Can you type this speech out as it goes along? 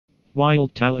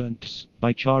Wild Talents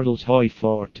by Charles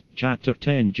Hoyfort, Chapter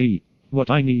 10G. What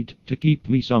I need to keep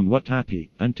me somewhat happy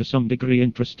and to some degree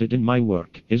interested in my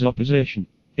work is opposition.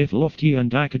 If lofty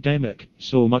and academic,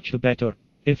 so much the better.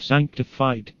 If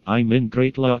sanctified, I'm in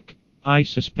great luck. I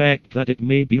suspect that it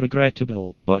may be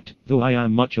regrettable, but though I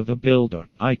am much of a builder,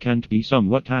 I can't be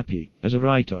somewhat happy as a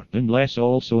writer unless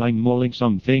also I'm mauling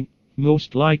something.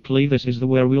 Most likely this is the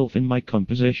werewolf in my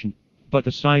composition. But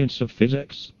the science of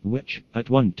physics, which, at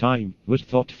one time, was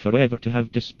thought forever to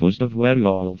have disposed of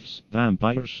werewolves,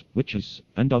 vampires, witches,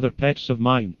 and other pets of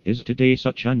mine, is today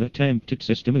such an attempted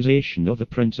systemization of the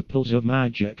principles of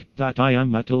magic, that I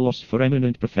am at a loss for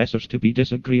eminent professors to be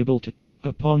disagreeable to.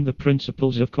 Upon the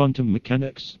principles of quantum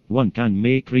mechanics, one can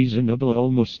make reasonable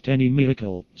almost any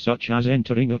miracle, such as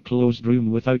entering a closed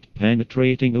room without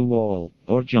penetrating a wall,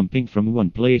 or jumping from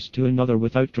one place to another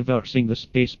without traversing the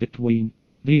space between.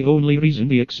 The only reason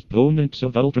the exponents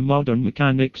of ultramodern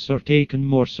mechanics are taken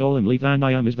more solemnly than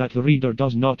I am is that the reader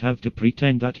does not have to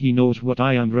pretend that he knows what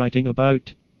I am writing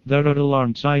about. There are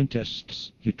alarmed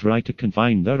scientists who try to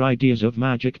confine their ideas of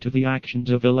magic to the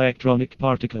actions of electronic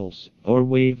particles, or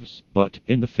waves, but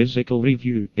in the Physical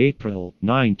Review, April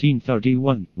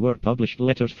 1931, were published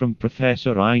letters from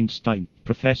Professor Einstein,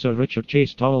 Professor Richard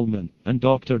Chase Tolman, and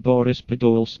Dr. Boris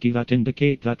Podolsky that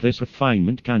indicate that this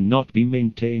refinement cannot be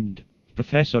maintained.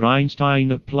 Professor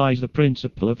Einstein applies the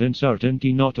principle of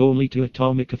uncertainty not only to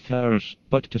atomic affairs,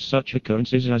 but to such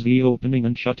occurrences as the opening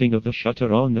and shutting of the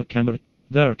shutter on a camera.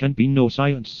 There can be no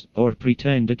science, or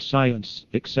pretended science,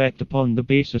 except upon the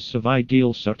basis of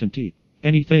ideal certainty.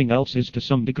 Anything else is to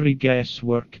some degree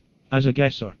guesswork. As a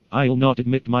guesser, I'll not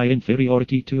admit my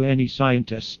inferiority to any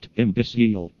scientist,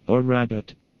 imbecile, or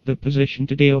rabbit. The position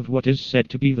today of what is said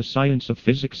to be the science of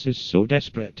physics is so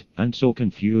desperate, and so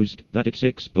confused, that its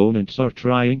exponents are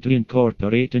trying to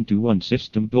incorporate into one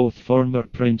system both former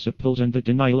principles and the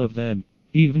denial of them.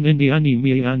 Even in the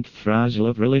anemia and frazzle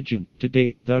of religion,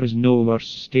 today, there is no worse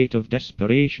state of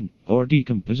desperation, or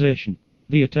decomposition.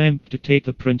 The attempt to take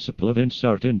the principle of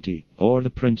uncertainty, or the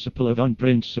principle of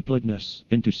unprincipledness,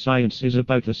 into science is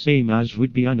about the same as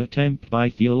would be an attempt by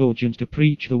theologians to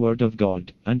preach the word of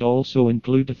God, and also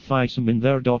include atheism in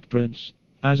their doctrines.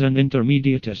 As an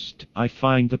intermediatist, I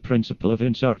find the principle of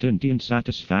uncertainty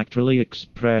unsatisfactorily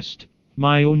expressed.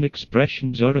 My own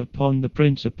expressions are upon the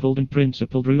principled and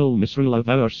principled rule-misrule of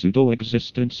our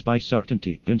pseudo-existence by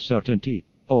certainty, uncertainty.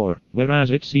 Or,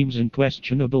 whereas it seems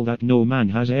unquestionable that no man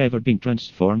has ever been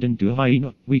transformed into a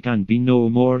hyena, we can be no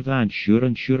more than sure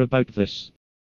about this.